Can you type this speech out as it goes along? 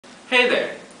Hey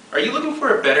there! Are you looking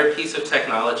for a better piece of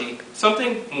technology?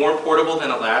 Something more portable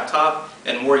than a laptop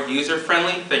and more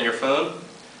user-friendly than your phone?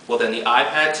 Well then the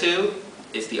iPad 2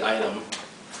 is the item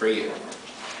for you.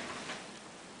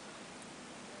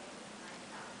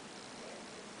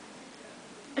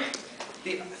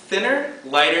 The thinner,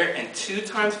 lighter, and 2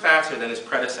 times faster than its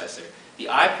predecessor, the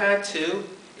iPad 2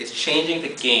 is changing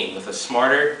the game with a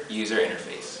smarter user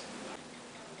interface.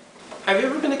 Have you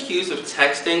ever been accused of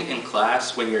texting in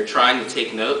class when you're trying to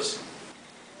take notes?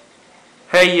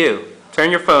 Hey you,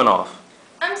 turn your phone off.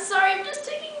 I'm sorry, I'm just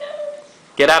taking notes.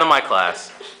 Get out of my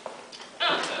class.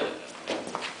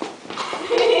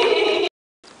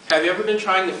 Have you ever been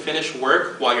trying to finish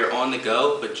work while you're on the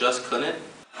go but just couldn't?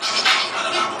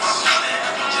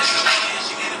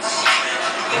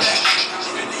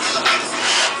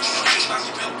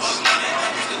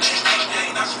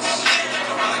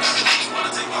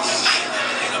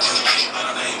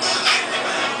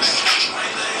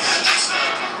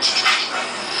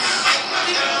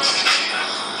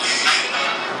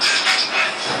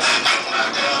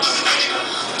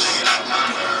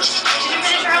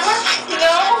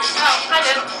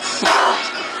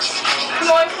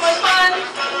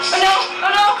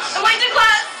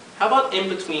 How about in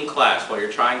between class while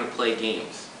you're trying to play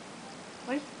games?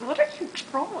 What are you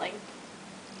drawing?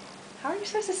 How are you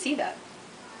supposed to see that?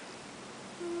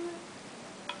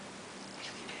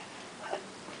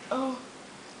 Oh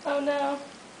no.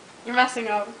 You're messing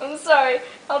up. I'm sorry.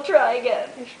 I'll try again.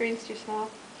 Your screen's too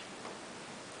small.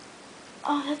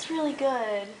 Oh, that's really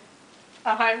good.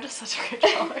 Oh, I'm just such a good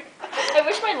drawer. I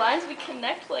wish my lines would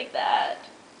connect like that.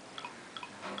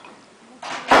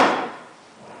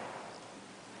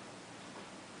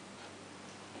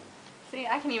 See,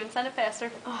 I can even send it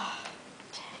faster. Oh,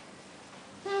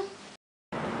 Hmm.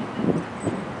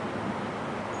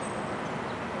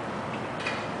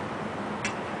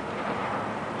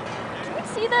 Can you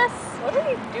see this? What are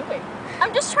you doing?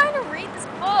 I'm just trying to read this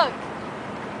book.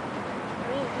 I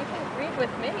mean, you can read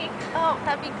with me. Oh,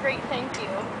 that'd be great, thank you.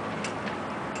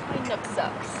 My Nook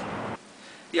sucks.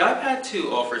 The iPad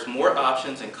 2 offers more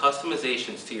options and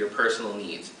customizations to your personal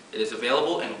needs. It is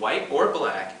available in white or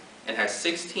black and has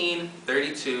 16,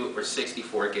 32, or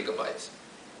 64 gigabytes.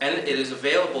 And it is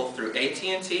available through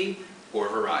AT&T or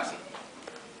Verizon.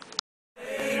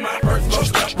 My first low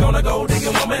step, gonna go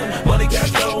digging woman. Money,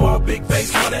 cash flow, all big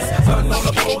face money. Something on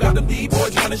the pole, got them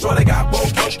D-boys running. Sure they got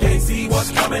both folks, can't see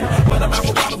what's coming. With them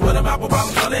apple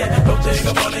bottles, honey. Don't take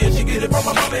her money and she get it from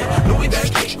my mommy. Louis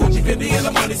bag, kick, Gucci, Fendi, and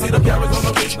the money. See them carrots on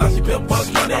the wrist, now she pimp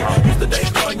bust money. Used to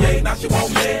date Kanye, now she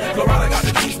won't pay. Florida got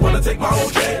the keys, wanna take my whole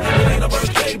day. It ain't a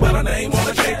birthday, but her name on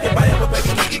the cake. If I ever